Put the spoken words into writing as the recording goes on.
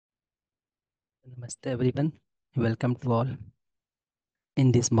Namaste everyone. Welcome to all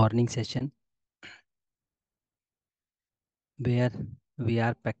in this morning session where we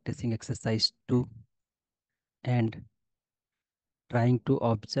are practicing exercise 2 and trying to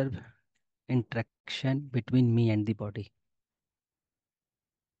observe interaction between me and the body.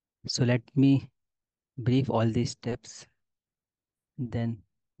 So let me brief all these steps, then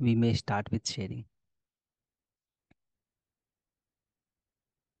we may start with sharing.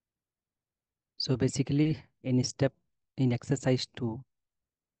 So basically in exercise 2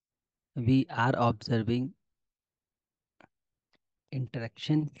 we are observing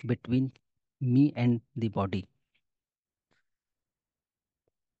interaction between me and the body.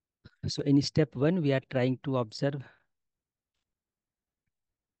 So in step 1 we are trying to observe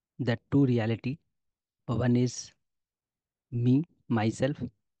the two reality. One is me, myself,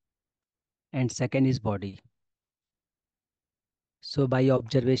 and second is body. So by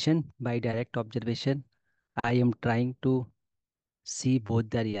direct observation, I am trying to see both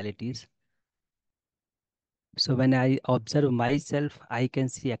the realities. So when I observe myself, I can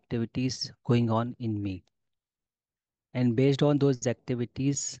see activities going on in me. And based on those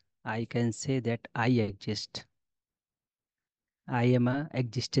activities, I can say that I exist. I am a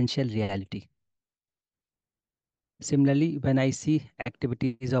existential reality. Similarly, when I see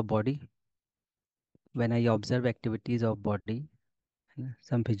activities of body, when I observe activities of body,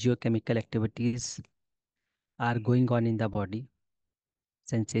 some physiochemical activities are going on in the body,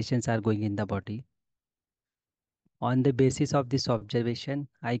 sensations are going in the body. On the basis of this observation,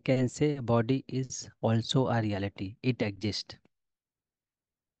 I can say body is also a reality. It exists.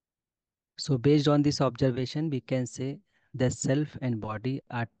 So based on this observation, we can say the self and body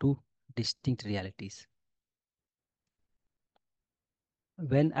are two distinct realities.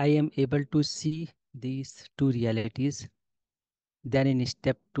 When I am able to see these two realities, then in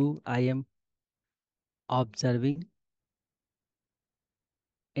step 2, I am observing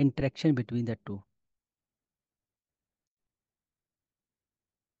interaction between the two.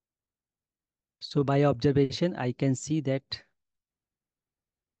 So by observation, I can see that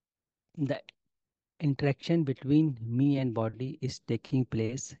the interaction between me and body is taking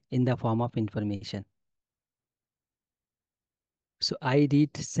place in the form of information. So I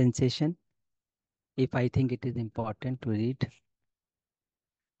read sensation if I think it is important to read.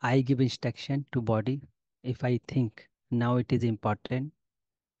 I give instruction to body if I think now it is important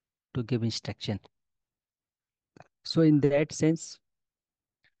to give instruction. So in that sense,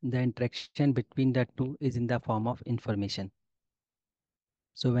 the interaction between the two is in the form of information.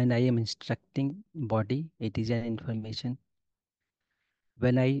 So when I am instructing body, it is an information.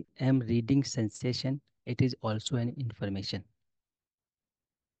 When I am reading sensation, it is also an information.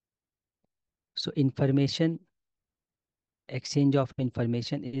 So exchange of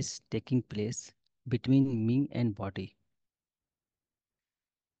information is taking place between me and body.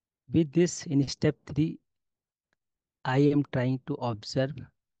 With this, in step 3, I am trying to observe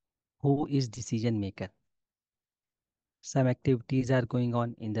who is decision maker. Some activities are going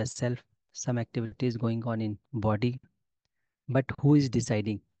on in the self, some activities going on in body, but who is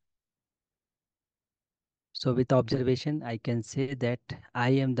deciding? So with observation, I can say that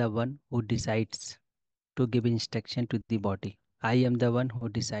I am the one who decides to give instruction to the body. I am the one who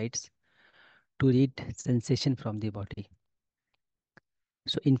decides to read sensation from the body.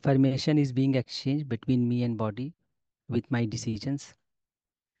 So information is being exchanged between me and body with my decisions,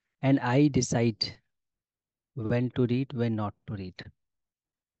 and I decide when to read, when not to read,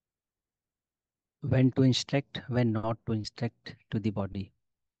 when to instruct, when not to instruct to the body.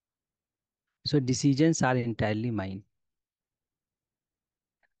 So decisions are entirely mine.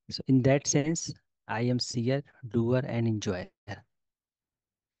 So in that sense, I am seer, doer, and enjoyer.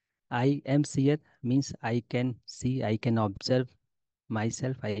 I am seer means I can see, I can observe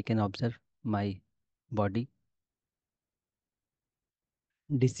myself, I can observe my body.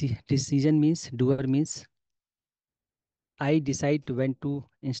 Decision means, doer means I decide when to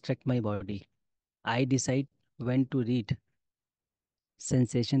instruct my body. I decide when to read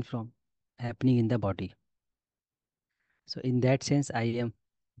sensation from happening in the body. So in that sense, I am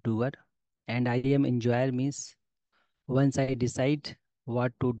doer, and I am enjoyer means once I decide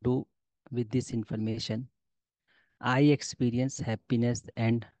what to do with this information, I experience happiness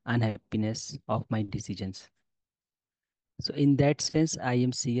and unhappiness of my decisions. So in that sense, I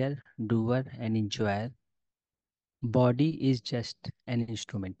am seer, doer, and enjoyer. Body is just an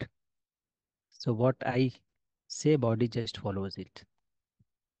instrument. So what I say, body just follows it.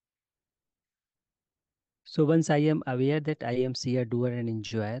 So once I am aware that I am seer, doer, and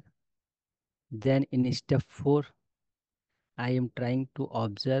enjoyer, then in step 4, I am trying to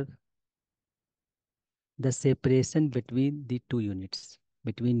observe the separation between the two units,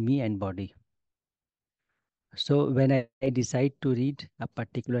 between me and body. So when I decide to read a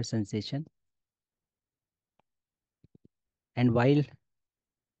particular sensation, and while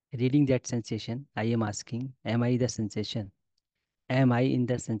reading that sensation, I am asking, am I the sensation? Am I in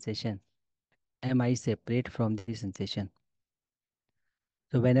the sensation? Am I separate from the sensation?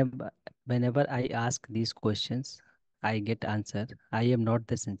 So whenever I ask these questions, I get answer. I am not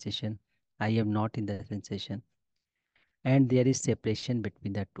the sensation. I am not in the sensation. And there is separation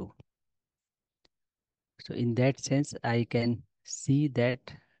between the two. So in that sense, I can see that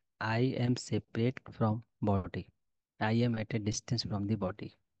I am separate from body. I am at a distance from the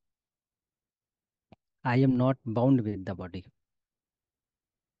body. I am not bound with the body.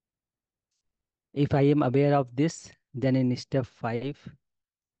 If I am aware of this, then in step 5,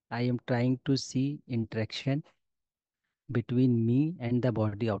 I am trying to see interaction between me and the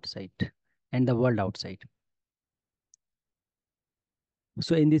body outside and the world outside.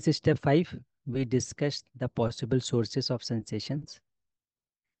 So in this step 5, we discussed the possible sources of sensations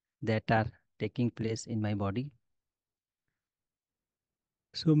that are taking place in my body.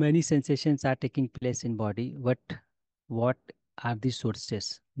 So many sensations are taking place in body, but what are the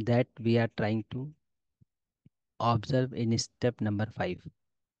sources that we are trying to observe in step number 5?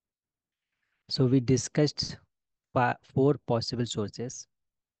 So we discussed 4 possible sources.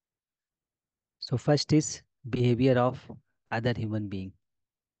 So first is behavior of other human being.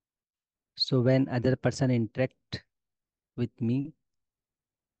 So when other person interact with me,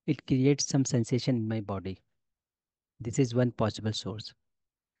 it creates some sensation in my body. This is one possible source.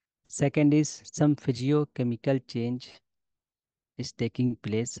 Second is some physiochemical change is taking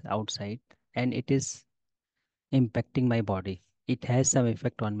place outside and it is impacting my body. It has some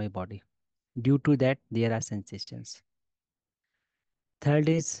effect on my body. Due to that, there are sensations. Third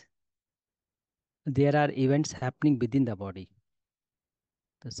is there are events happening within the body.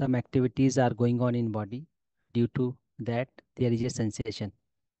 So some activities are going on in body. Due to that, there is a sensation.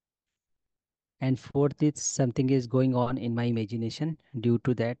 And fourth is something is going on in my imagination. Due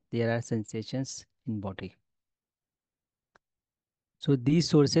to that, there are sensations in body. So these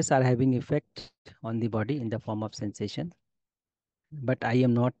sources are having effect on the body in the form of sensation. But I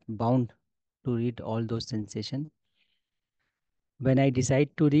am not bound to read all those sensations. When I decide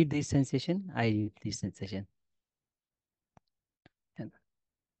to read this sensation, I read this sensation. And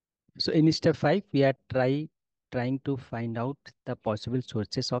so in step 5, we are trying to find out the possible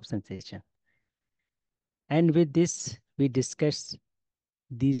sources of sensation. And with this, we discuss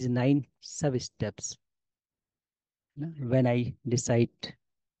these 9 sub-steps. When I decide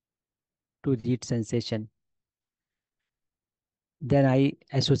to read sensation, then I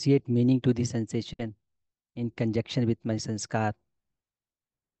associate meaning to the sensation in conjunction with my sanskar.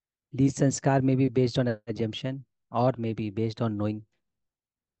 These sanskar may be based on assumption or may be based on knowing.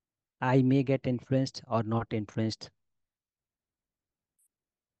 I may get influenced or not influenced.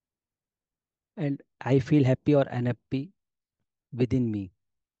 And I feel happy or unhappy within me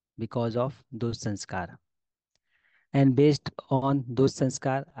because of those sanskar. And based on those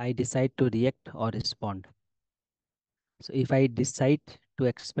sanskar, I decide to react or respond. So if I decide to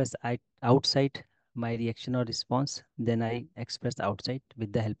express outside my reaction or response, then I express outside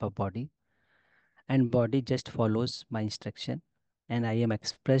with the help of body. And body just follows my instruction. And I am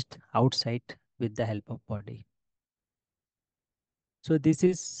expressed outside with the help of body. So this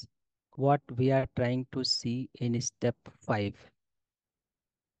is what we are trying to see in step 5.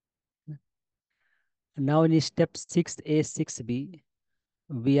 Now in step 6A, 6B,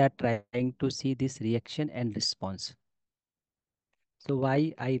 we are trying to see this reaction and response. So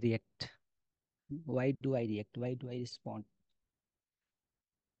why I react? Why do I react? Why do I respond?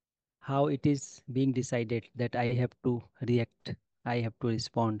 How it is being decided that I have to react, I have to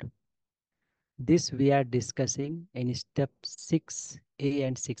respond. This we are discussing in step 6A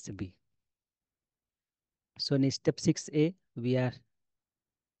and 6B. So in step 6A, we are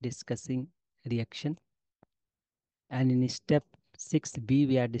discussing reaction. And in step 6B,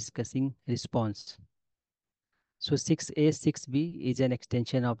 we are discussing response. So 6A, 6B is an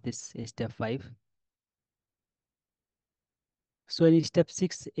extension of this step 5. So in step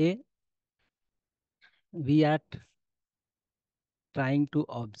 6A, we are trying to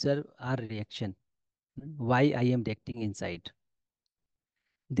observe our reaction, why I am reacting inside.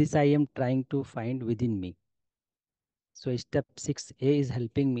 This I am trying to find within me. So step 6A is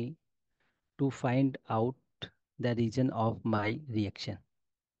helping me to find out the reason of my reaction.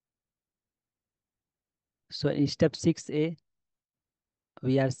 So in step 6A,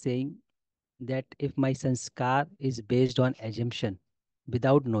 we are saying that if my sanskar is based on assumption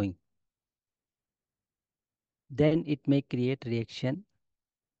without knowing, then it may create reaction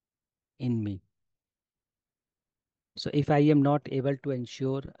in me. So if I am not able to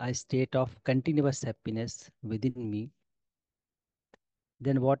ensure a state of continuous happiness within me,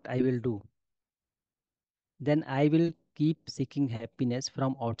 then what I will do? Then I will keep seeking happiness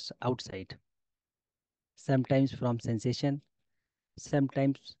from outside, sometimes from sensation,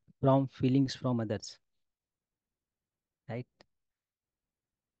 sometimes from feelings from others, right?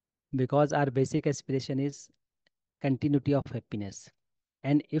 Because our basic aspiration is continuity of happiness.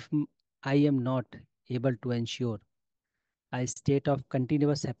 And if I am not able to ensure a state of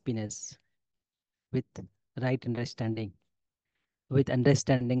continuous happiness with right understanding, with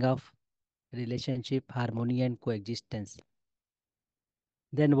understanding of relationship, harmony, and coexistence,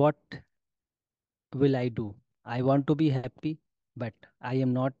 then what will I do? I want to be happy, but I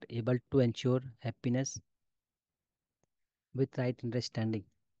am not able to ensure happiness with right understanding.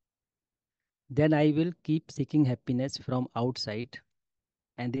 Then I will keep seeking happiness from outside,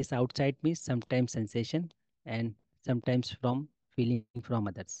 and this outside means sometimes sensation and sometimes from feeling from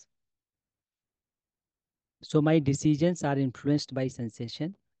others. So my decisions are influenced by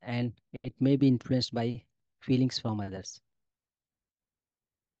sensation and it may be influenced by feelings from others.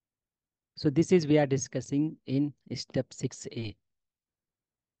 So this is we are discussing in step 6A,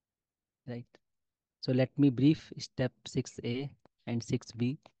 right? So let me brief step 6A and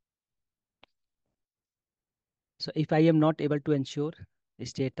 6B. So if I am not able to ensure a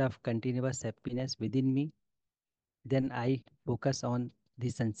state of continuous happiness within me, then I focus on the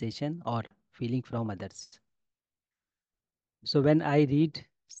sensation or feeling from others. So when I read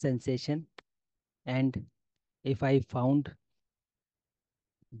sensation and if I found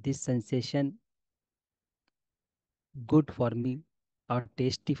this sensation good for me or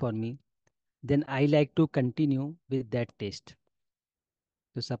tasty for me, then I like to continue with that taste.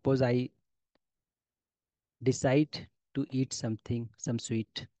 So suppose I decide to eat something, some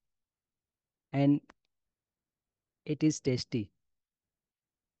sweet, and it is tasty.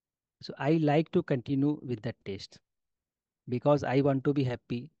 So I like to continue with that taste because I want to be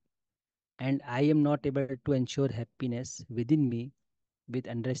happy and I am not able to ensure happiness within me with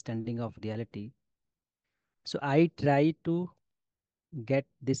understanding of reality. So I try to get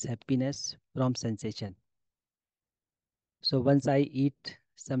this happiness from sensation. So once I eat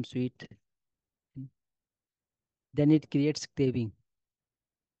some sweet, then it creates craving.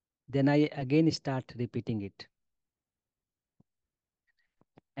 Then I again start repeating it.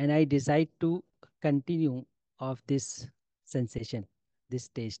 And I decide to continue of this sensation, this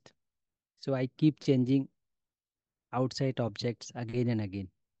taste. So I keep changing outside objects again and again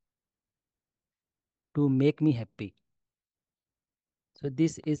to make me happy. So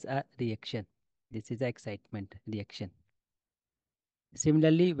this is a reaction. This is a excitement reaction.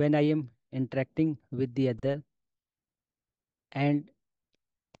 Similarly, when I am interacting with the other and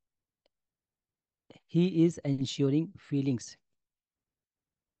he is ensuring feelings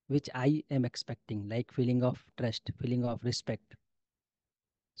which I am expecting, like feeling of trust, feeling of respect.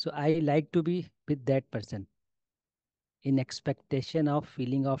 So I like to be with that person in expectation of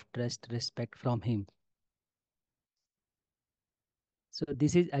feeling of trust, respect from him. So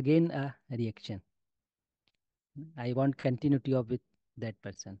this is again a reaction. I want continuity of with that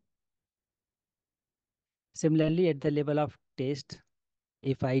person. Similarly, at the level of taste,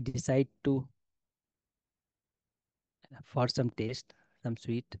 if I decide to for some taste, some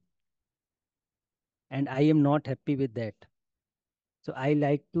sweet, and I am not happy with that, so I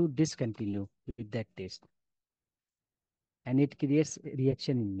like to discontinue with that taste, and it creates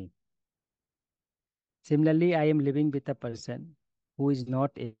reaction in me. Similarly, I am living with a person who is not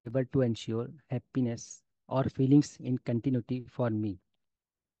able to ensure happiness or feelings in continuity for me.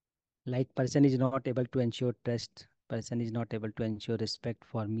 Like person is not able to ensure trust, person is not able to ensure respect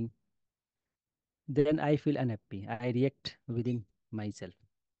for me. Then I feel unhappy. I react within myself.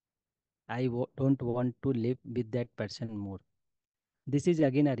 Don't want to live with that person more. This is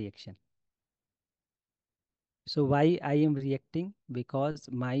again a reaction. So why I am reacting? Because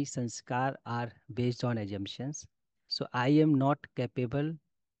my sanskar are based on assumptions. So I am not capable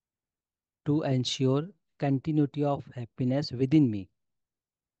to ensure continuity of happiness within me.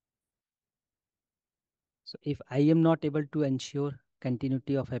 So if I am not able to ensure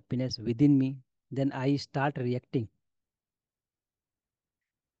continuity of happiness within me, then I start reacting.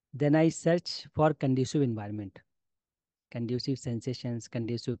 Then I search for conducive environment, conducive sensations,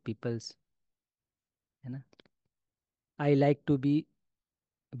 conducive peoples. है ना? I like to be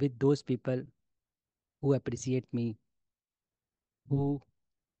with those people who appreciate me, who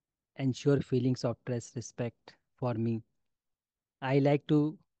ensure feelings of trust, respect for me. I like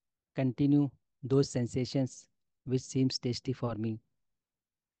to continue those sensations which seems tasty for me.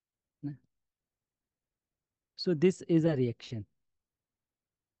 न? So this is a reaction.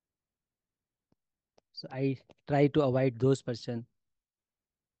 So I try to avoid those person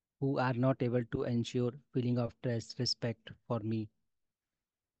who are not able to ensure feeling of trust, respect for me.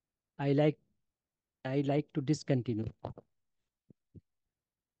 I like I like to discontinue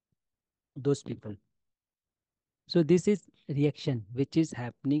those people. So this is reaction which is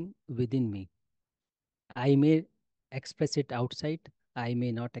happening within me. I may express it outside, I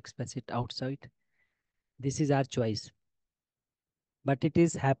may not express it outside. This is our choice, but it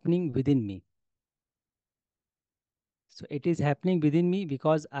is happening within me. So it is happening within me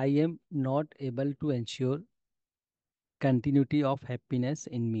because I am not able to ensure continuity of happiness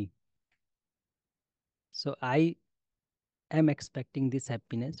in me. So I am expecting this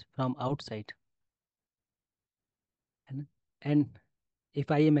happiness from outside. And and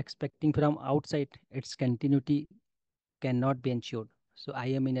if I am expecting from outside, its continuity cannot be ensured. So I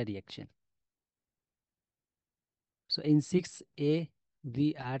am in a reaction. So in 6a,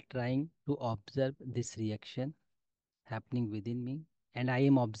 we are trying to observe this reaction happening within me. And I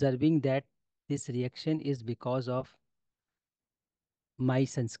am observing that this reaction is because of my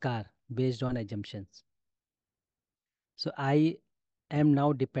sanskar based on assumptions. So I am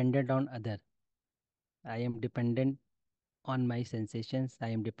now dependent on other. I am dependent on my sensations. I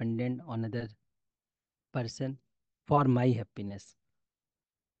am dependent on other person for my happiness.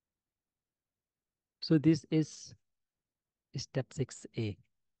 So this is step 6a,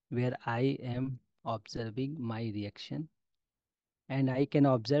 where I am observing my reaction, and I can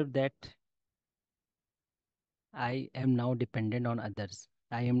observe that I am now dependent on others.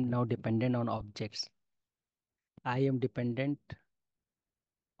 I am now dependent on objects. I am dependent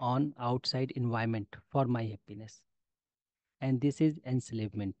on outside environment for my happiness. And this is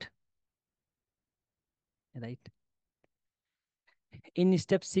enslavement, right? In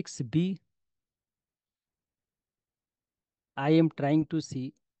step 6b, I am trying to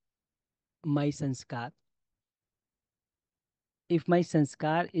see my sanskar. If my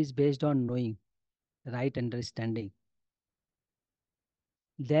sanskar is based on knowing, right understanding,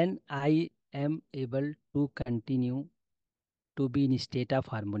 then I am able to continue to be in a state of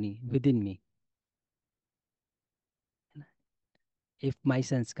harmony within me. If my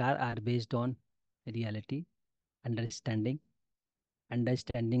sanskar are based on reality, understanding,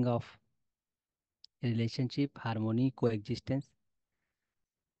 understanding of relationship, harmony, coexistence,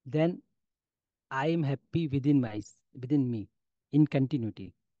 then I am happy within me in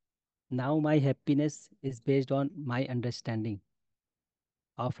continuity. Now my happiness is based on my understanding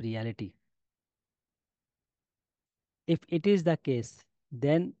of reality. If it is the case,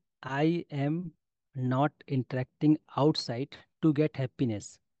 then I am not interacting outside to get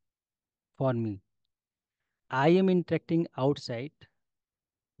happiness for me. I am interacting outside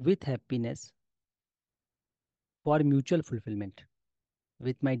with happiness for mutual fulfillment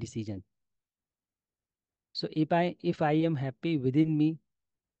with my decision. So if I am happy within me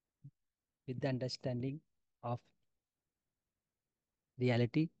with the understanding of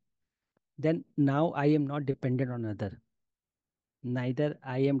reality, then now I am not dependent on other. Neither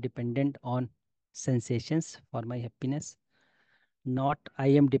I am dependent on sensations for my happiness, not I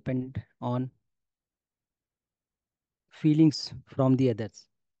am dependent on feelings from the others,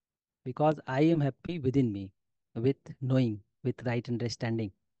 because I am happy within me with knowing, with right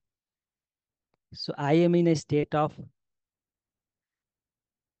understanding. So I am in a state of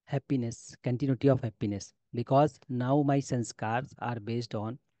happiness, continuity of happiness, because now my sanskars are based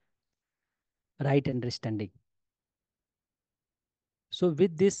on right understanding. So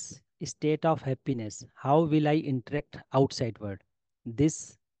with this state of happiness, how will I interact outside world?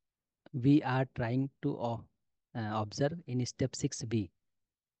 This we are trying to observe in step 6b.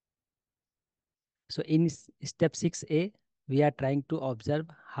 So in step 6a, we are trying to observe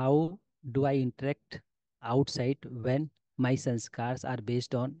how do I interact outside when my sanskars are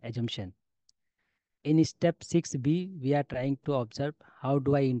based on assumption. In step 6b, we are trying to observe how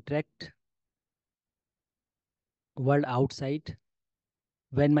do I interact world outside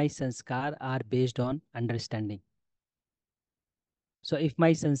when my sanskar are based on understanding. So if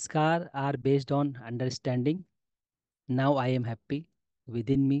my sanskar are based on understanding, now I am happy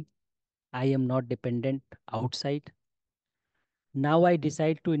within me. I am not dependent outside. Now I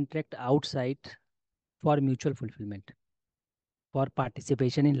decide to interact outside for mutual fulfillment, for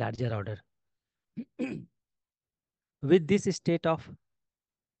participation in larger order. With this state of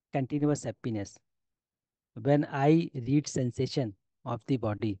continuous happiness, when I read sensation of the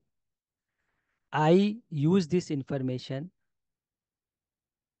body, I use this information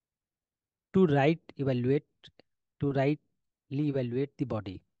to right evaluate to rightly evaluate the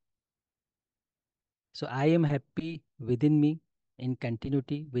body. So I am happy within me in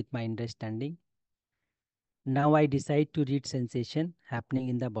continuity with my understanding. Now I decide to read sensation happening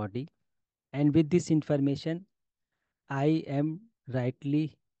in the body. And with this information, I am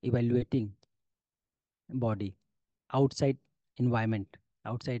rightly evaluating body, outside environment,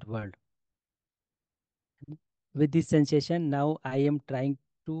 outside world. With this sensation, now I am trying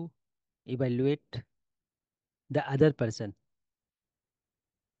to evaluate the other person,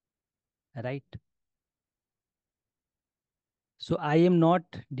 right? So I am not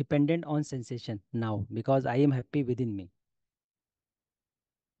dependent on sensation now because I am happy within me.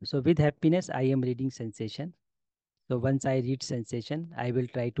 So with happiness, I am reading sensation. So once I read sensation, I will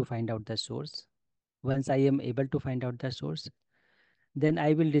try to find out the source. Once I am able to find out the source, then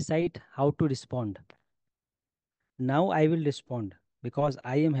I will decide how to respond. Now I will respond because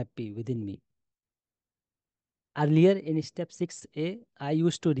I am happy within me. Earlier in step 6A, I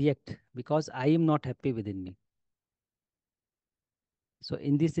used to react because I am not happy within me. So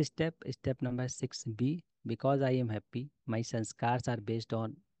in this step, step number 6B, because I am happy, my sanskars are based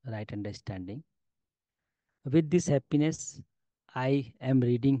on right understanding. With this happiness, I am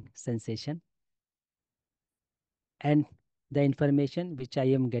reading sensation and the information which I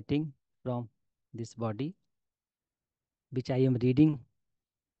am getting from this body, which I am reading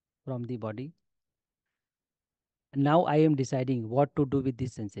from the body. Now I am deciding what to do with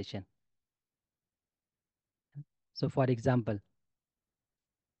this sensation. So for example,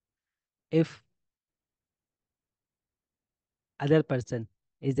 if other person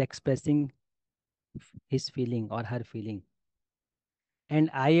is expressing his feeling or her feeling, and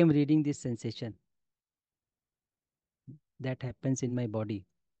I am reading this sensation that happens in my body,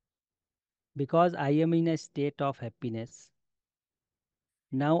 because I am in a state of happiness,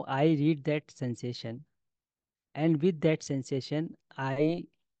 now I read that sensation, and with that sensation, I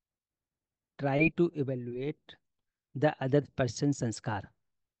try to evaluate the other person's sanskar.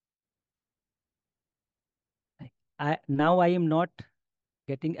 Now I am not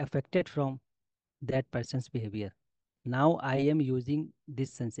getting affected from that person's behavior. Now I am using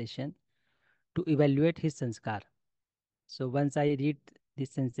this sensation to evaluate his sanskar. So once I read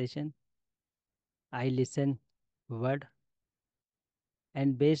this sensation, I listen word,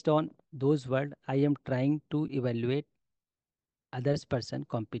 and based on those words, I am trying to evaluate others person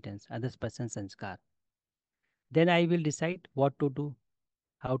competence, others person sanskar. Then I will decide what to do,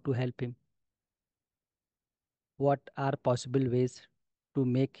 how to help him, what are possible ways to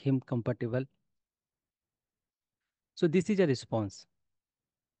make him comfortable. So this is a response,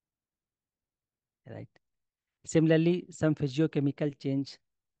 right? Similarly, some physiochemical change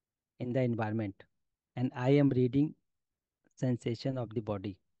in the environment, and I am reading sensation of the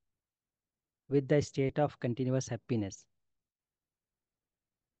body with the state of continuous happiness.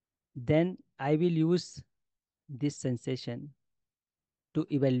 Then I will use this sensation to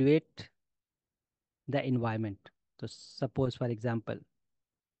evaluate the environment. So suppose, for example,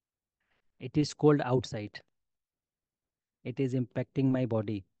 it is cold outside. It is impacting my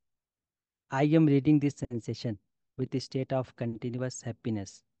body. I am reading this sensation with a state of continuous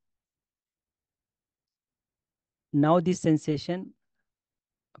happiness. Now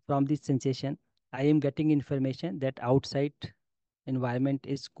from this sensation, I am getting information that outside environment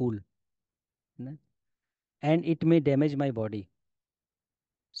is cool, you know, and it may damage my body.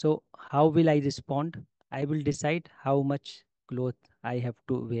 So how will I respond? I will decide how much cloth I have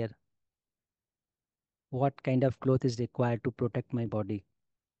to wear, what kind of cloth is required to protect my body.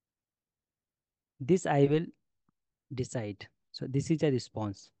 This I will decide. So this is a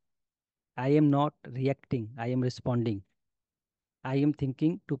response. I am not reacting, I am responding. I am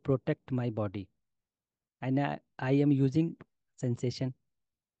thinking to protect my body, and I am using sensation,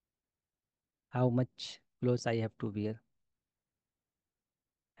 how much clothes I have to wear.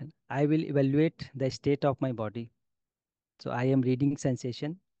 And I will evaluate the state of my body. So I am reading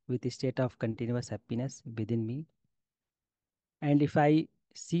sensation with a state of continuous happiness within me. And if I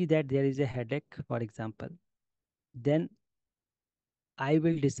see that there is a headache, for example, then I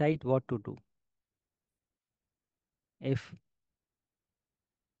will decide what to do. If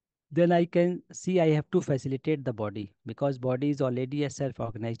then I can see I have to facilitate the body because body is already a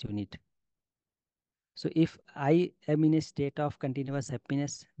self-organized unit. So if I am in a state of continuous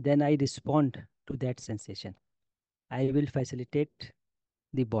happiness, then I respond to that sensation. I will facilitate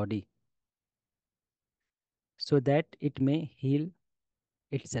the body so that it may heal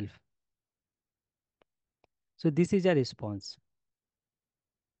itself. So this is a response.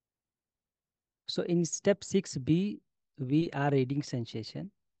 So in step 6B, we are reading sensation.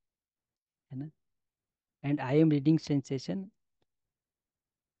 है ना? and I am reading sensation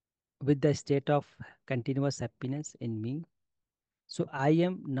with the state of continuous happiness in me. So I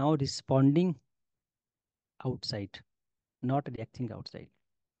am now responding outside, not reacting outside.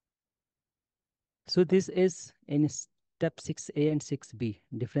 So this is in step 6A and 6B,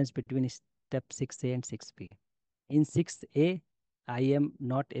 difference between step 6A and 6B. In 6A, I am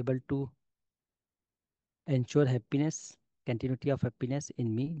not able to ensure happiness, continuity of happiness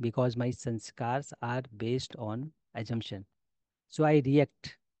in me because my sanskars are based on assumption. So I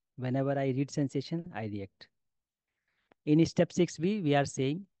react. Whenever I read sensation, I react. In step 6B, we are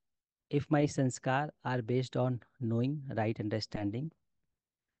saying if my sanskar are based on knowing, right understanding,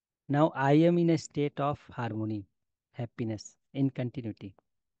 now I am in a state of harmony, happiness, in continuity.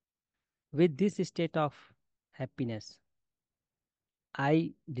 With this state of happiness,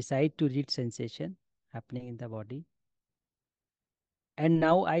 I decide to read sensation happening in the body, and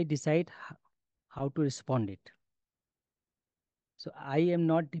now I decide how to respond it. So I am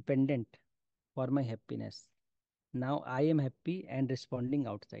not dependent for my happiness. Now I am happy and responding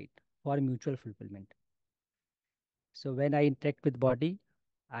outside for mutual fulfillment. So when I interact with body,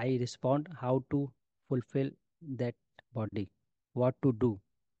 I respond how to fulfill that body, what to do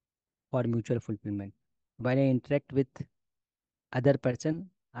for mutual fulfillment. When I interact with other person,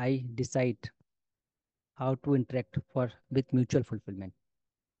 I decide how to interact for with mutual fulfillment.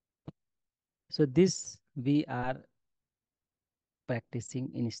 So this we are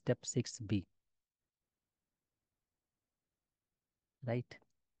practicing in step 6B, right?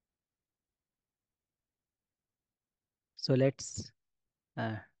 So let's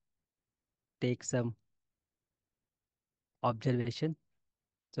uh, take some observation.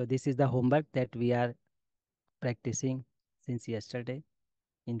 So this is the homework that we are practicing since yesterday,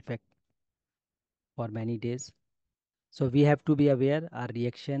 in fact, for many days. So we have to be aware our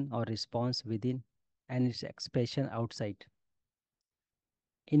reaction or response within and its expression outside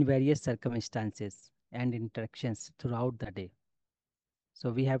in various circumstances and interactions throughout the day. So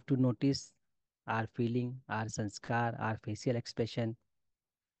we have to notice our feeling, our sanskar, our facial expression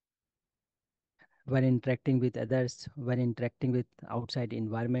when interacting with others, when interacting with outside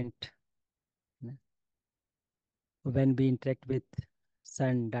environment, when we interact with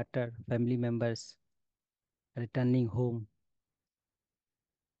son, daughter, family members, returning home,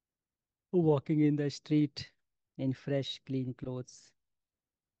 walking in the street in fresh, clean clothes,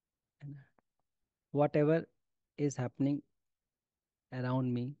 whatever is happening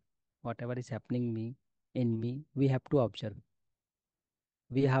around me, whatever is happening me in me, we have to observe.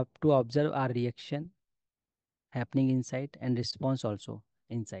 We have to observe our reaction happening inside and response also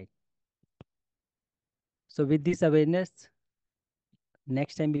inside. So with this awareness,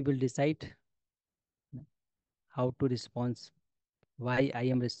 next time we will decide how to respond, why I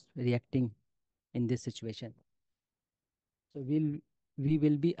am reacting in this situation. So we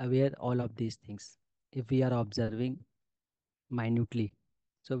will be aware all of these things if we are observing minutely.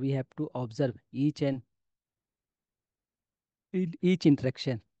 So we have to observe each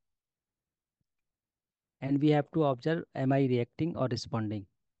interaction, and we have to observe, am I reacting or responding?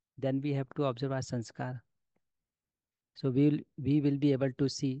 Then we have to observe our sanskar. So we will be able to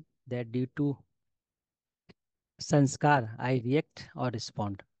see that due to sanskar, I react or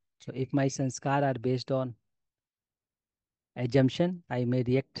respond. So if my sanskar are based on assumption, I may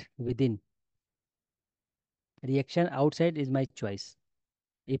react within. Reaction outside is my choice.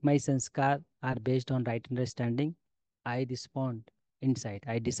 If my sanskar are based on right understanding, I respond inside.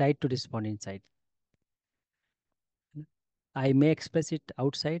 I decide to respond inside. I may express it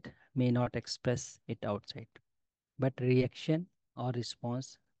outside, may not express it outside. But reaction or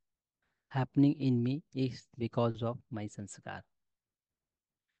response happening in me is because of my sanskar.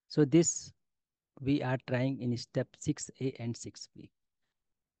 So this we are trying in step 6A and 6B.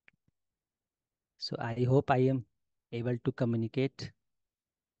 So I hope I am able to communicate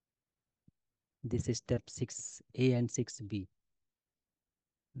this is step 6A and 6B.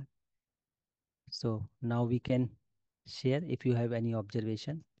 So now we can share if you have any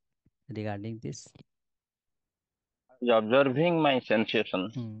observation regarding this. Observing my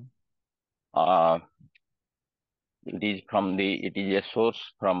sensation. Hmm. Uh, it is a source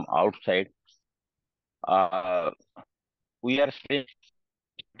from outside. Uh, we are still,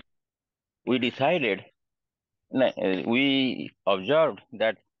 we decided, we observed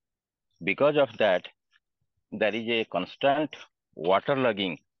that because of that, there is a constant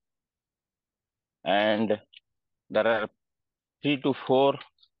waterlogging, and there are 3 to 4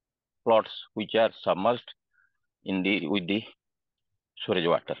 plots which are submerged in the with the sewage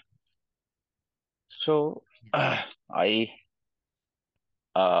water. So Yes. I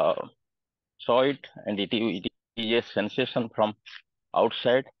uh, saw it, and it is a sensation from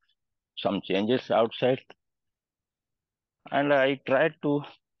outside, some changes outside, and I tried to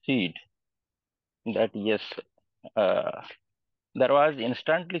see it that yes, uh, there was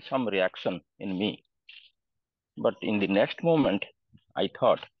instantly some reaction in me, but in the next moment, I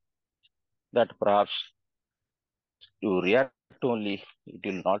thought that perhaps to react only it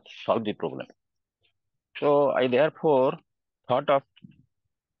will not solve the problem. So I therefore thought of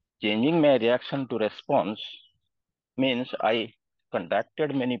changing my reaction to response means I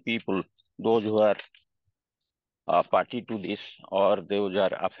contacted many people, those who are party to this or those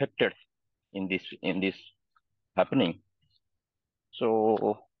are affected in this happening.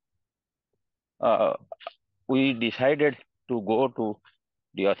 So uh, we decided to go to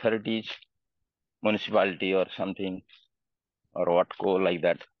the authorities, municipality or something or what go like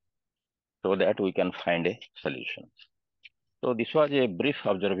that, so that we can find a solution. So this was a brief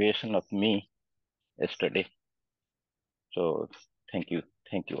observation of me yesterday. So thank you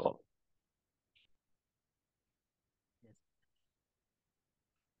all. Yes.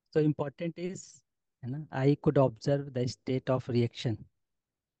 So important is, I could observe the state of reaction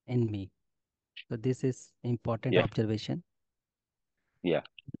in me. So this is important Yeah, observation. yeah,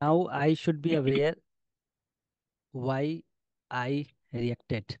 Now I should be aware why I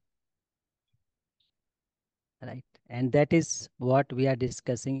reacted, right? And that is what we are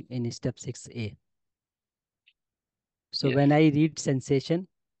discussing in step 6A. So yes, when I read sensation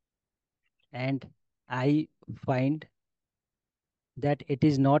and I find that it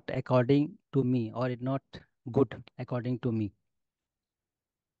is not according to me or it not good according to me,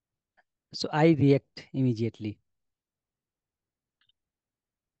 so I react immediately.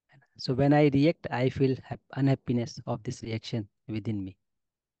 So when I react, I feel unhappiness of this reaction within me.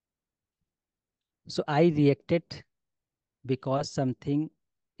 So I reacted because something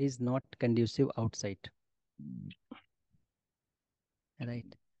is not conducive outside, right?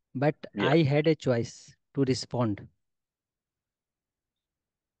 But yeah, I had a choice to respond.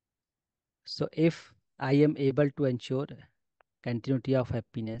 So if I am able to ensure continuity of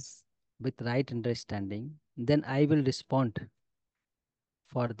happiness with right understanding, then I will respond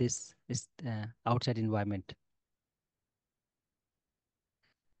for this outside environment.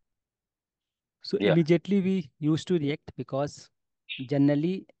 So yeah, immediately we used to react because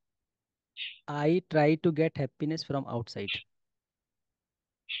generally I try to get happiness from outside.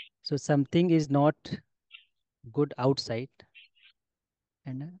 So something is not good outside,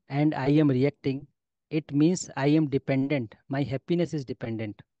 and I am reacting. It means I am dependent. My happiness is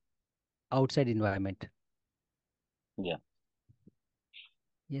dependent outside environment. yeah,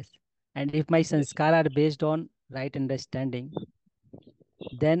 Yes. And if my yes, sanskar are based on right understanding,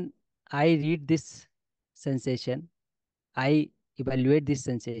 then I read this sensation, I evaluate this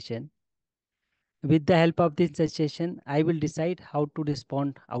sensation. With the help of this sensation, I will decide how to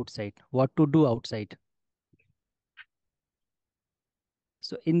respond outside, what to do outside.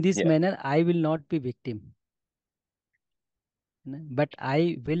 So in this yeah, manner, I will not be victim, but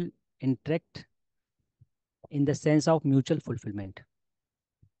I will interact in the sense of mutual fulfillment.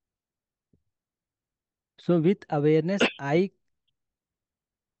 So with awareness, I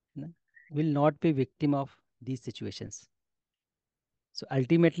will not be victim of these situations. So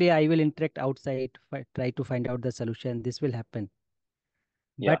ultimately, I will interact outside, try to find out the solution. This will happen.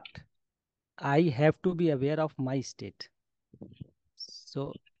 yeah, But I have to be aware of my state.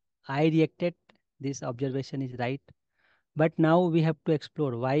 So I reacted. This observation is right. But now we have to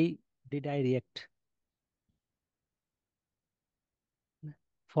explore why did I react?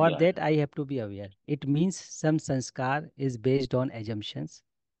 For yeah, that, I have to be aware. It means some sanskar is based on assumptions.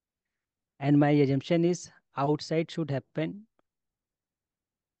 And my assumption is outside should happen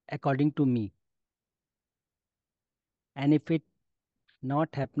according to me. And if it not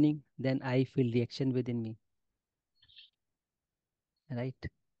happening, then I feel reaction within me. Right?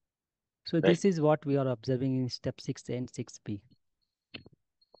 So right, this is what we are observing in step 6 and 6B.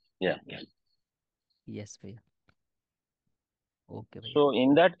 yeah. Yes, Bhaiya. Okay, Bhaiya. So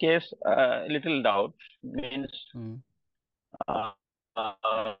in that case, little doubt means Mm. um,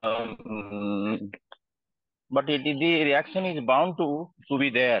 but the reaction is bound to be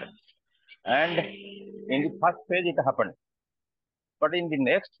there. And in the first phase, it happened. But in the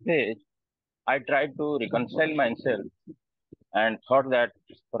next phase, I tried to reconcile myself and thought that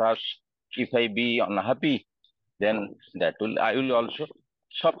perhaps if I be unhappy, then that will I will also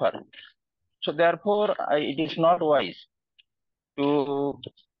suffer. So therefore, it is not wise to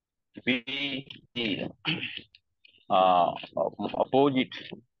be the opposite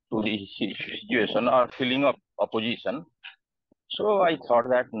to the situation or feeling of opposition. So I thought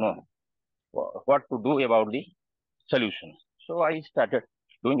that no, what to do about the solution. So I started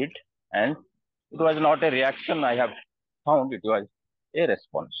doing it, and it was not a reaction I have found, it was a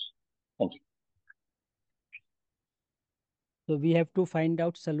response. Thank you. So we have to find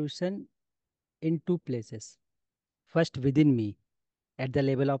out solution in two places. First, within me, at the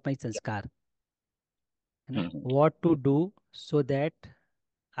level of my sanskar. Mhm. What to do so that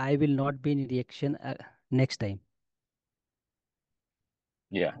I will not be in reaction next time.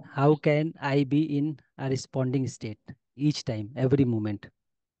 Yeah. How can I be in a responding state each time, every moment?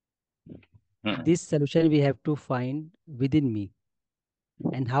 Mhm. This solution we have to find within me.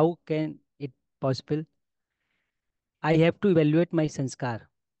 And how can it possible? I have to evaluate my sanskar.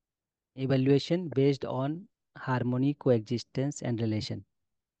 Evaluation based on harmony, coexistence, and relation.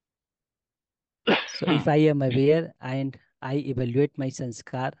 So if I am aware and I evaluate my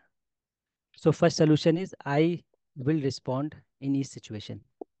sanskar, so first solution is I will respond in each situation.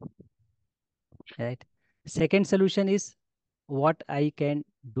 Right. Second solution is what I can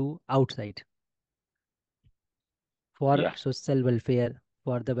do outside for Yeah. social welfare,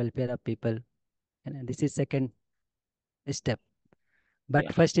 for the welfare of people. And this is second step. But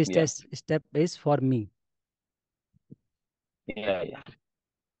Yeah. first Yeah. step is for me, Yeah. Yeah.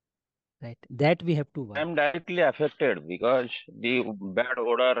 right? That we have to I am work. directly affected because the bad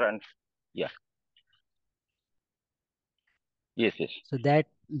odor and yeah. Yes. Yes. So that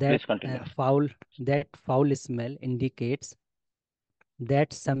Please continue. foul smell indicates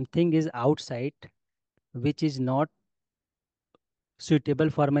that something is outside which is not suitable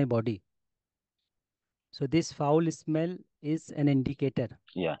for my body. So this foul smell is an indicator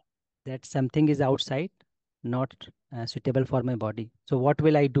Yeah. that something is outside, not suitable for my body. So what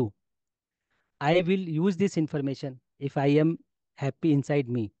will I do? I will use this information if I am happy inside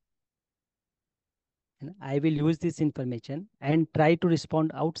me. And I will use this information and try to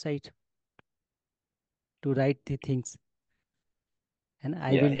respond outside to write the things. And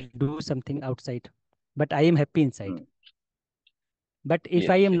I Yeah. will Yeah. do something outside. But I am happy inside. Mm. But if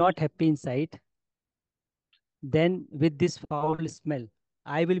I Yes. am Yes. not happy inside, then with this foul smell,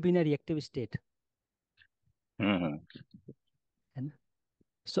 I will be in a reactive state. Hmm. And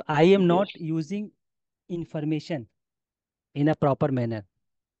so I am Yes. not using information in a proper manner.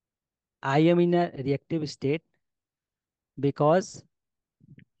 I am in a reactive state because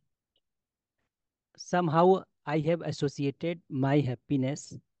somehow I have associated my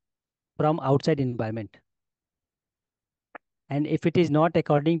happiness from outside environment. And if it is not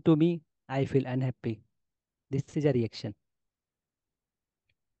according to me, I feel unhappy. This is a reaction,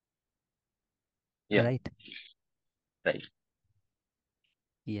 Yeah. right? Right.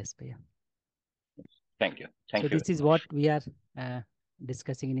 Yes, Bhaiya. Thank you. So Thank you this very is much. what we are uh,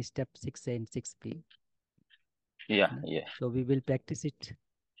 discussing in step 6 and 6B. Yeah. Yeah. So we will practice it.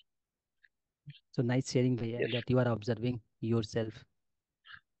 So nice sharing, Bhaiya, Yes. that you are observing yourself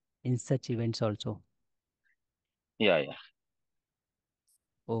in such events also. Yeah. Yeah.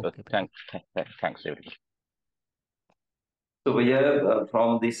 So Okay, Bhaiya. thanks everyone. So yeah,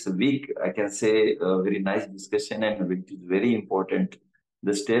 from this week, I can say a very nice discussion and which is very important.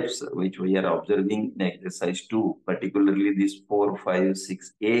 The steps which we are observing in exercise 2, particularly this 4, 5,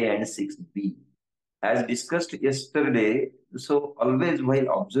 6A and 6B. As discussed yesterday, so always while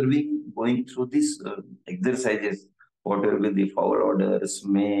observing, going through these exercises, whatever with the foul odor,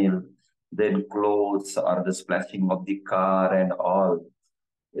 smell, then clothes or the splashing of the car and all,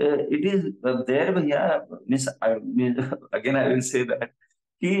 it is there, yeah, miss, again, I will say that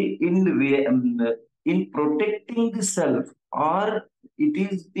he in protecting the self, or it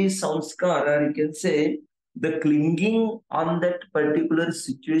is the sanskar, or you can say the clinging on that particular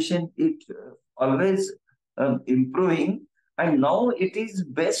situation, it always improving, and now it is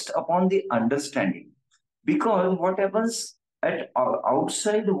based upon the understanding. Because what happens at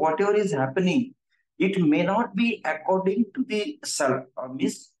outside, whatever is happening, it may not be according to the self.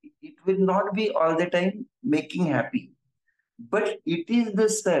 Means it will not be all the time making happy, but it is the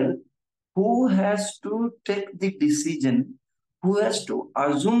self who has to take the decision, who has to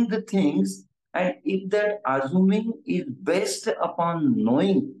assume the things, and if that assuming is based upon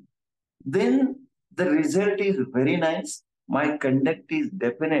knowing, then the result is very nice. My conduct is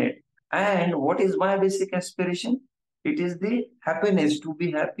definite. And what is my basic aspiration? It is the happiness, to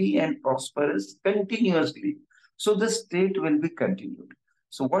be happy and prosperous continuously. So the state will be continued.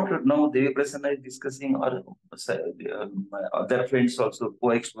 So what now Devi Prasanna is discussing, or my other friends also,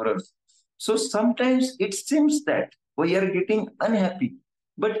 co-explorers. So sometimes it seems that we are getting unhappy,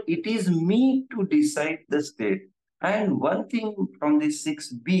 but it is me to decide the state. And one thing from the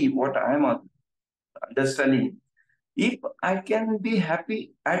 6B, what I am understanding If I can be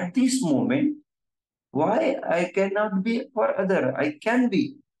happy at this moment, why I cannot be for other? I can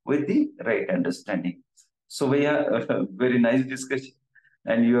be with the right understanding. So we are very nice discussion,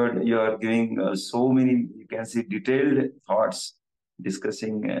 and you are giving so many, you can see, detailed thoughts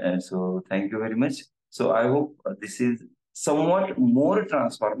discussing. So thank you very much. So I hope this is somewhat more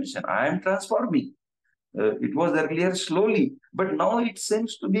transformation. I am transforming. It was earlier slowly, but now it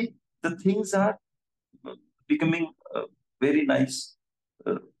seems to be the things are becoming very nice,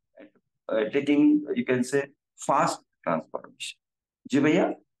 uh, taking, you can say, fast transformation. Ji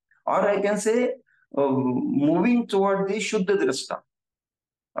bhaiya? Or I can say, moving toward the Shuddha Drashta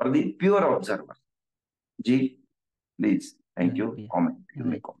or the pure observer. Ji, please. Thank Right, you. Bhaiya. Comment. You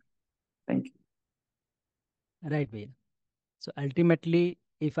may Right, comment. Thank you. right, Bhaiya. So ultimately,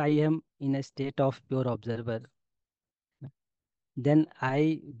 if I am in a state of pure observer, then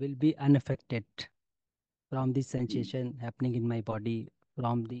I will be unaffected from the sensation happening in my body,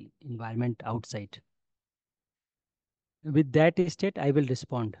 from the environment outside. With that state, I will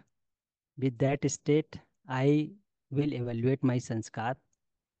respond. With that state, I will evaluate my sanskar,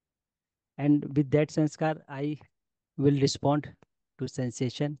 and with that sanskar, I will respond to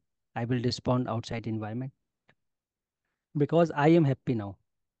sensation. I will respond outside environment because I am happy now.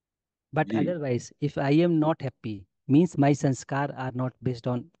 But Ji. otherwise, if I am not happy, means my sanskar are not based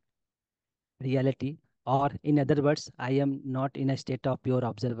on reality, or in other words, I am not in a state of pure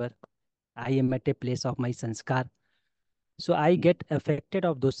observer. I am at a place of my sanskar. So I get affected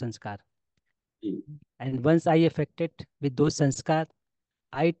of those sanskar. Ji. And once I affected with those sanskar,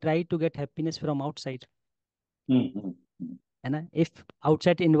 I try to get happiness from outside. Hmm, hmm, hmm. And if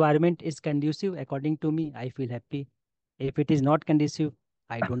outside environment is conducive, according to me, I feel happy. If it is not conducive,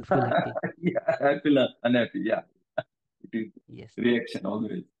 I don't feel happy. Yeah, I feel unhappy. Yeah, it is Yes, reaction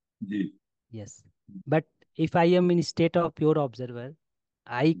always. Ji. yes. But if I am in state of pure observer,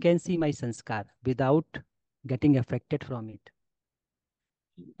 I can see my sanskar without getting affected from it.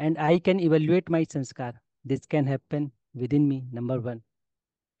 And I can evaluate my sanskar. This can happen within me, number one.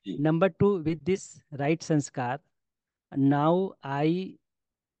 Ji. Number two, with this right sanskar, now I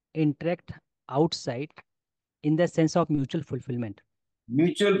interact outside in the sense of mutual fulfillment.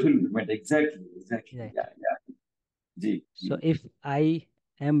 Mutual fulfillment. Exactly. Exactly. Right. Yeah. Yeah. Ji. So if I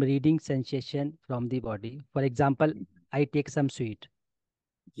am reading sensation from the body, for example, I take some sweet,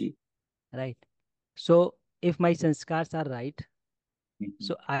 Ji. right? So if my sanskars are right, Mhm.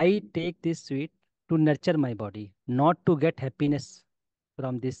 so I take this sweet to nurture my body, not to get happiness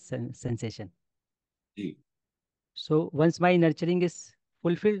from this sensation. Ji. So once my nurturing is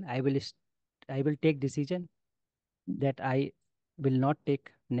fulfilled, I will take decision that I will not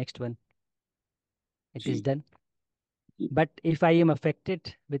take next one. It is Ji. done. Ji. But if I am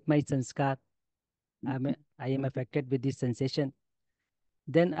affected with my sanskar, I am affected with this sensation,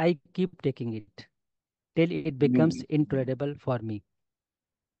 then I keep taking it till it becomes Mhm. intolerable for me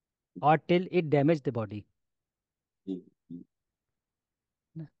or till it damages the body. Ji. Ji.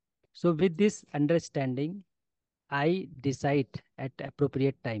 So with this understanding, I decide at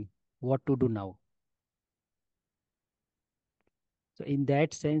appropriate time what to do now. So in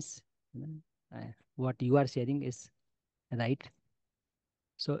that sense, what you are sharing is right.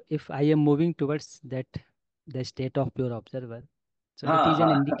 So if I am moving towards that the state of pure observer, so Ha, it is an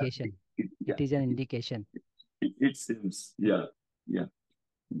ha. indication. It Yeah. is an indication. It seems. Yeah. Yeah.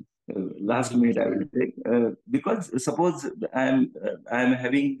 Last minute I will Indication. take, because suppose I am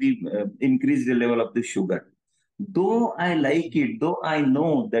having the increased level of the sugar. Though I like Mhm. it, though I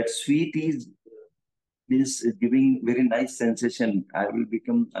know that sweet is giving very nice sensation. I will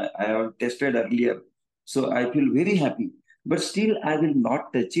become, I have tested earlier. So I feel very happy. But still, I will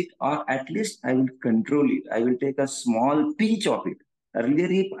not touch it, or at least I will control it. I will take a small pinch of it. Earlier,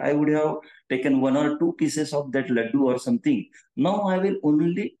 if I would have taken one or two pieces of that laddu or something, now I will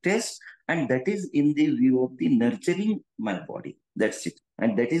only taste, and that is in the view of the nurturing my body. That's it.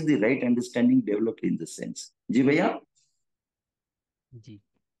 And that is the right understanding developed in the sense. Ji bhaiya, Ji.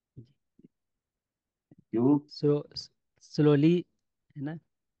 Ji. you. So slowly, you know,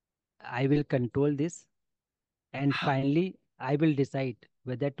 I will control this, and finally I will decide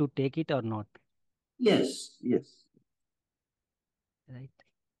whether to take it or not. Yes, yes. Right.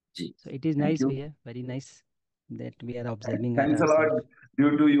 Ji. So it is Thank nice, you. Bhaiya, very nice that we are observing at Thanks a lot. ourselves.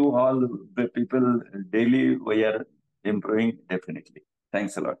 Due to you all, the people daily we are improving definitely.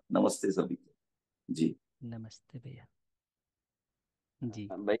 Thanks a lot. Namaste Sabhi. Ji. Namaste, Bhaiya. Ji.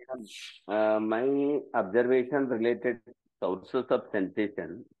 By my observation related sources of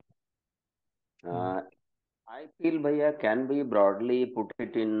sensation, Mm. uh, I feel, Bhaiya, can we broadly put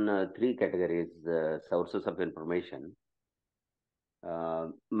it in three categories, sources of information.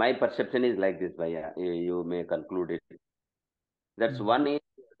 My perception is like this, Bhaiya. You may conclude it. That's Mm, one is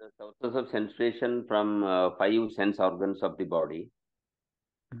the sources of sensation from five sense organs of the body.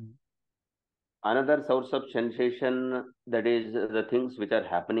 mm, Another source of sensation, that is the things which are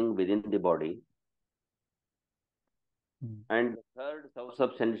happening within the body. mm, And the third source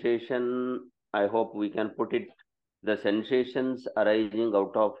of sensation, I hope we can put it, the sensations arising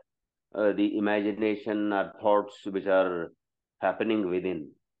out of the imagination or thoughts which are happening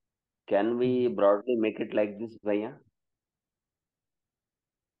within. Can we mm. broadly make it like this, Bhaiya?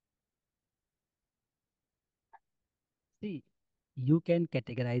 See, you can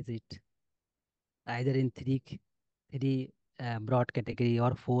categorize it either in three broad category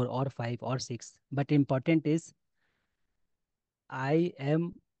or four or five or six. But important is I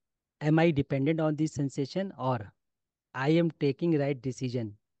am I dependent on this sensation or I am taking right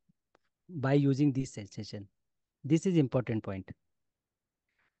decision by using this sensation. This is important point.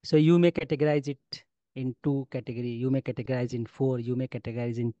 So you may categorize it in two category. You may categorize in four. You may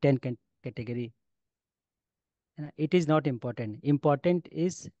categorize in 10 category. It is not important. Important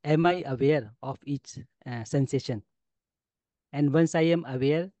is am I aware of each sensation? And once I am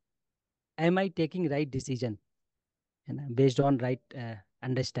aware, am I taking right decision based on right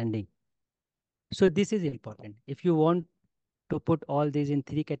understanding? So this is important. If you want to put all these in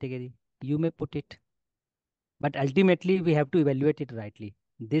three category, you may put it. But ultimately, we have to evaluate it rightly.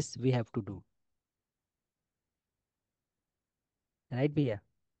 This we have to do. Right, Bia?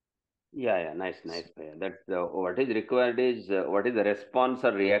 Yeah, yeah, nice, nice, Bhaiya. That's what is required is what is the response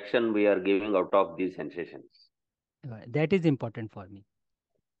or reaction we are giving out of these sensations. That is important for me.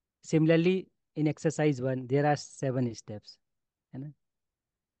 Similarly, in exercise 1, there are 7 steps. है ना?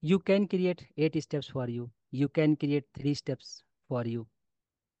 You can create 8 steps for you. You can create 3 steps for you.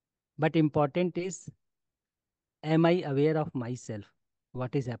 But important is, am I aware of myself?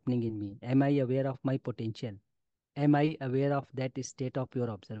 What is happening in me? Am I aware of my potential? Am I aware of that state of your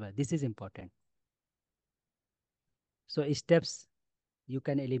observer? This is important. So steps you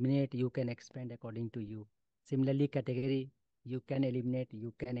can eliminate, you can expand according to you. Similarly, category you can eliminate,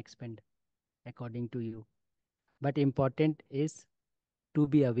 you can expand according to you. But important is to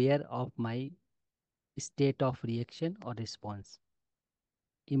be aware of my state of reaction or response.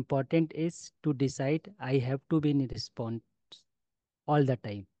 Important is to decide I have to be in response all the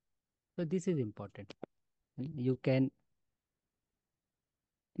time. So this is important. You can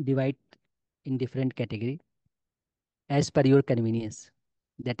divide in different category as per your convenience.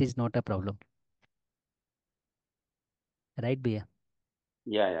 That is not a problem. Right, Bhaiya?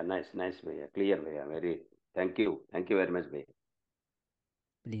 Yeah, yeah, nice, nice, Bhaiya. Clear, Bhaiya. Very, thank you. Thank you very much, Bhaiya.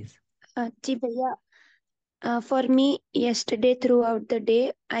 Please. Ji Bhaiya, for me, yesterday throughout the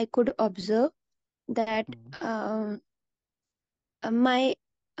day, I could observe that Mm, my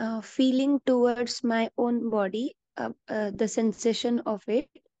feeling towards my own body, the sensation of it,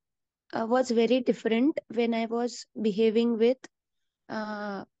 was very different when I was behaving with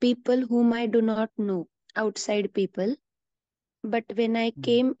people whom I do not know, outside people. But when I mm,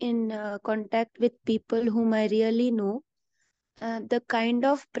 came in contact with people whom I really know, the kind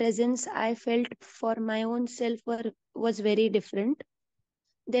of presence I felt for my own self was very different.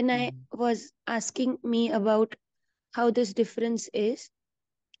 Then I mm, was asking me about how this difference is.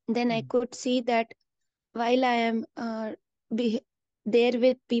 Then I mm, could see that while I am be- there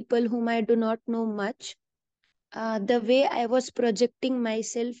with people whom I do not know much, the way I was projecting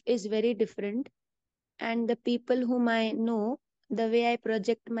myself is very different. And the people whom I know, the way I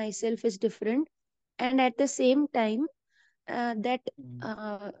project myself is different. And at the same time, that mm,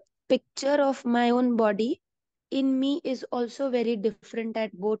 uh, picture of my own body in me is also very different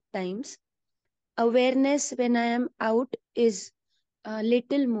at both times. Awareness when I am out is a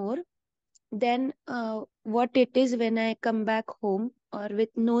little more than what it is when I come back home or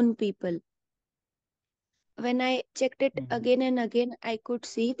with known people. When I checked it mm, again and again, I could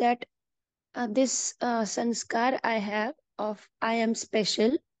see that this sanskar I have of I am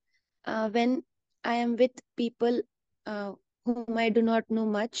special when I am with people uh, whom I do not know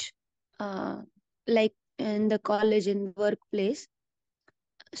much, uh, like in the college, in the workplace.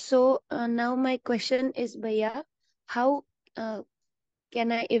 So now my question is, Bhaiya, how uh,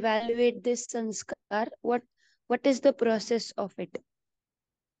 can I evaluate this sanskar? What is the process of it?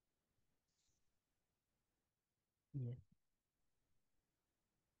 yeah.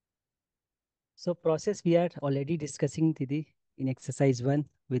 So process we are already discussing, Didi, in exercise 1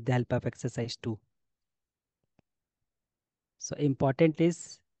 with the help of exercise 2. So important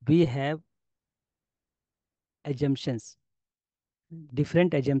is we have assumptions,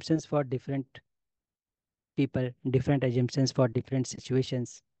 different assumptions for different people, different assumptions for different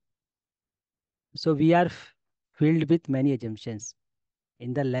situations. So we are filled with many assumptions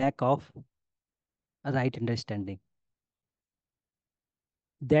in the lack of a right understanding.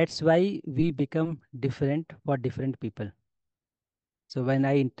 That's why we become different for different people. So when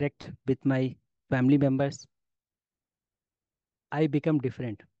I interact with my family members, I become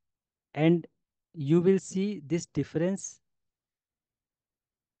different. And you will see this difference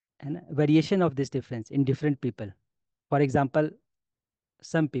and variation of this difference in different people. For example,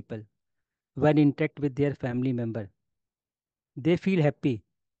 some people, when interact with their family member, they feel happy,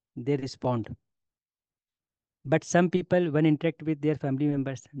 they respond. But some people, when interact with their family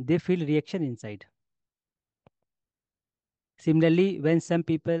members, they feel reaction inside. Similarly, when some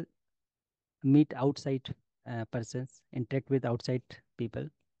people meet outside persons, interact with outside people,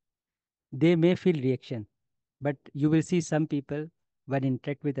 they may feel reaction. But you will see some people, when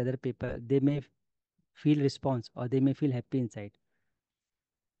interact with other people, they may feel response or they may feel happy inside.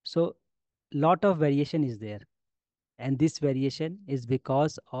 So lot of variation is there. And this variation is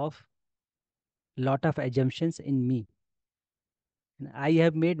because of lot of assumptions in me. And I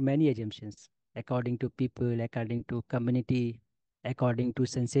have made many assumptions according to people, according to community, according to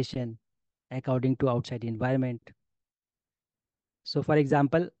sensation, according to outside environment. So for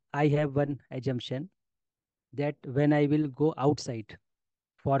example, I have one assumption that when I will go outside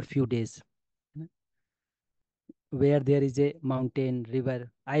for a few days, where there is a mountain, river,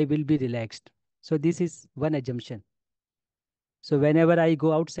 I will be relaxed. So this is one assumption. So whenever I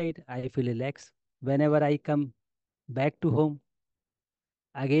go outside, I feel relaxed. Whenever I come back to home,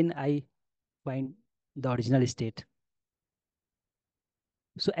 again I find the original state.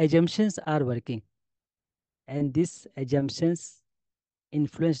 So assumptions are working, and these assumptions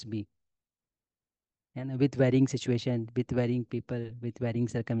influenced me, and with varying situation, with varying people, with varying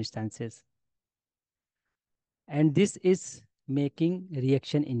circumstances. And this is making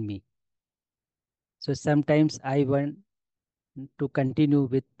reaction in me. So sometimes I want to continue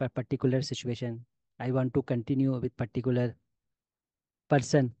with a particular situation. I want to continue with particular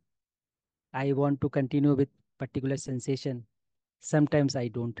person. I want to continue with particular sensation. Sometimes I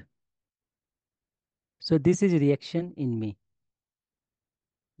don't. So this is reaction in me.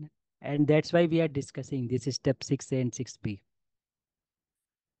 And that's why we are discussing this is step 6A and 6B.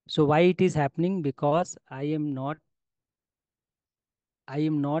 So why it is happening? Because I am not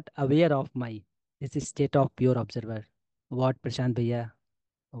aware of my this is state of pure observer, what Prashant Bhaiya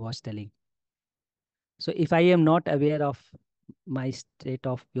was telling. So if I am not aware of my state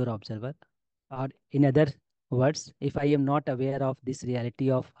of pure observer, or in other words, if I am not aware of this reality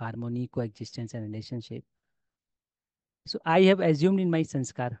of harmony, coexistence, and relationship, so I have assumed in my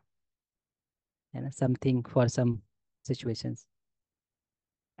sanskar, something for some situations.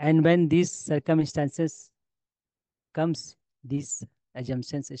 And when these circumstances comes, these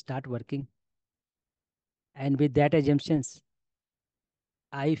assumptions start working. And with that assumptions,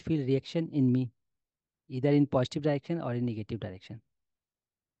 I feel reaction in me, either in positive direction or in negative direction.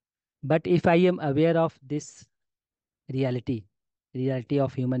 But if I am aware of this reality, reality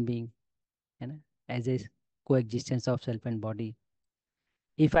of human being, as a coexistence of self and body,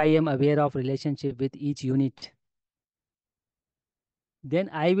 if I am aware of relationship with each unit, then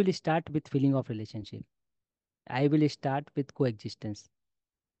I will start with feeling of relationship. I will start with coexistence.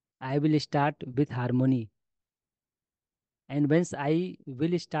 I will start with harmony. And once I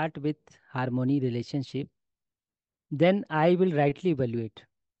will start with harmony relationship, then I will rightly evaluate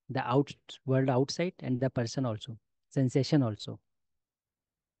the world outside and the person also, sensation also.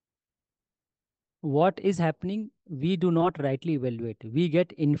 What is happening? We do not rightly evaluate. We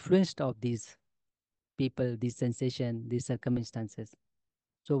get influenced of these people, these sensation, these circumstances.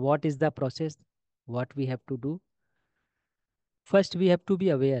 So what is the process? What we have to do? First, we have to be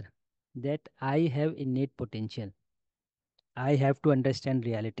aware that I have innate potential. I have to understand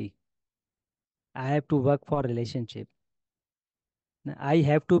reality. I have to work for relationship. I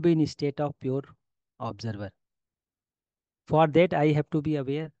have to be in a state of pure observer. For that, I have to be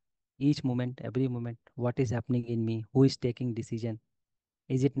aware each moment, every moment, what is happening in me, who is taking decision.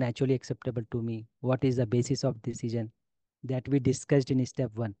 Is it naturally acceptable to me? What is the basis of decision that we discussed in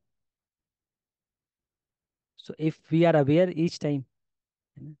step 1? So if we are aware each time,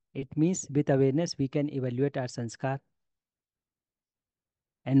 it means with awareness, we can evaluate our sanskar.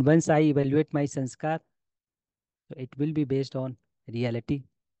 And once I evaluate my sanskar, so it will be based on reality.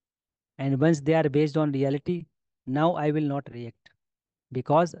 And once they are based on reality, now I will not react,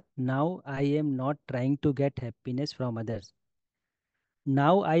 because now I am not trying to get happiness from others.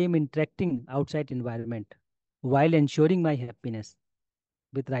 Now I am interacting outside environment. while ensuring my happiness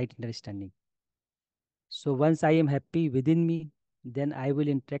with right understanding. So once I am happy within me, then I will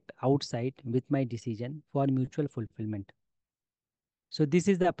interact outside with my decision for mutual fulfillment. So this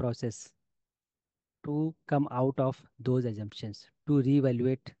is the process to come out of those assumptions, to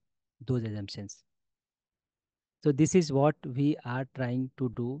reevaluate those assumptions. So this is what we are trying to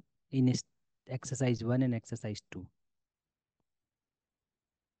do in exercise 1 and exercise 2.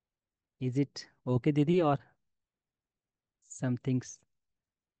 Is it okay, Didi, or some things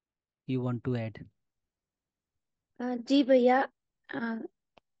you want to add? Ji bhaiya, uh,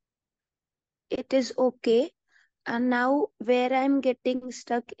 it is okay. And now where I'm getting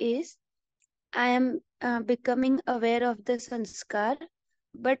stuck is I am becoming aware of the sanskar,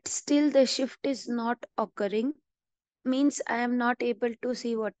 but still the shift is not occurring. Means I am not able to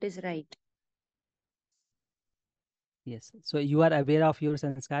see what is right. Yes. So you are aware of your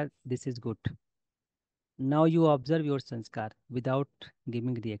sanskar. This is good. Now you observe your sanskar without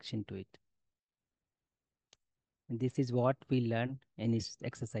giving reaction to it. And this is what we learn in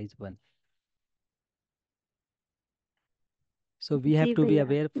exercise 1. So we have Ji to be bhaiya,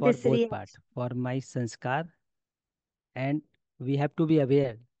 aware for this both part, reaction. for my sanskar, and we have to be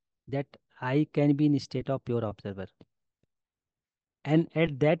aware that I can be in state of pure observer. And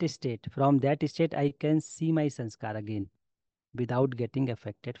at that state, from that state, I can see my sanskar again without getting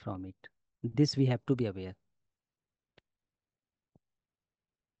affected from it. This we have to be aware.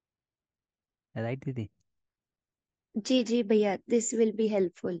 Right, Didi? Ji bhaiya, this will be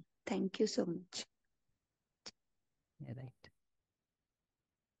helpful. Thank you so much. Yeah, right.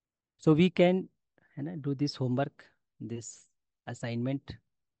 So we can do this homework, this assignment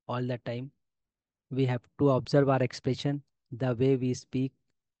all the time. We have to observe our expression, the way we speak,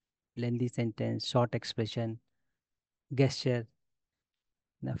 lengthy sentence, short expression, gesture,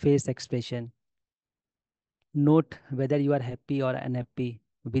 the face expression. Note whether you are happy or unhappy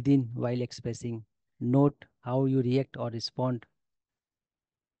within while expressing. Note how you react or respond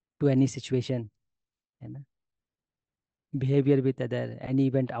to any situation. And behavior with other, any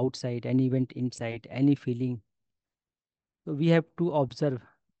event outside, any event inside, any feeling. So we have to observe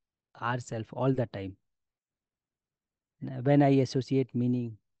ourselves all the time. When I associate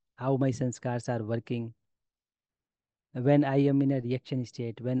meaning, how my sanskars are working, when I am in a reaction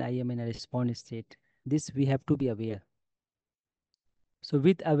state, when I am in a response state, this we have to be aware. So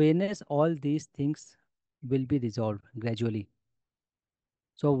with awareness, all these things will be resolved gradually.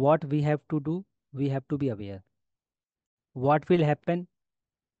 So what we have to do, we have to be aware. What will happen?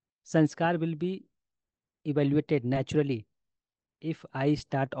 Sanskar will be evaluated naturally if I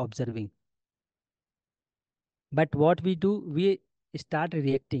start observing. But what we do, we start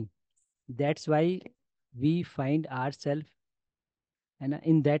reacting. That's why we find ourselves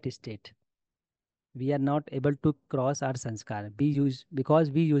in that state. We are not able to cross our sanskar. Because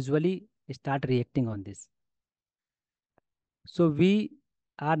we usually start reacting on this. So we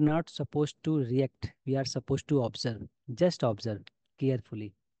are not supposed to react. We are supposed to observe. Just observe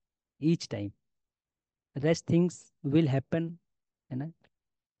carefully each time. Rest things will happen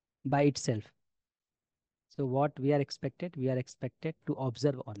by itself. So what we are expected? We are expected to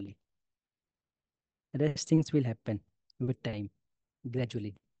observe only. Rest things will happen with time,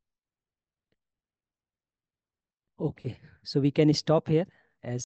 gradually. Okay, so we can stop here.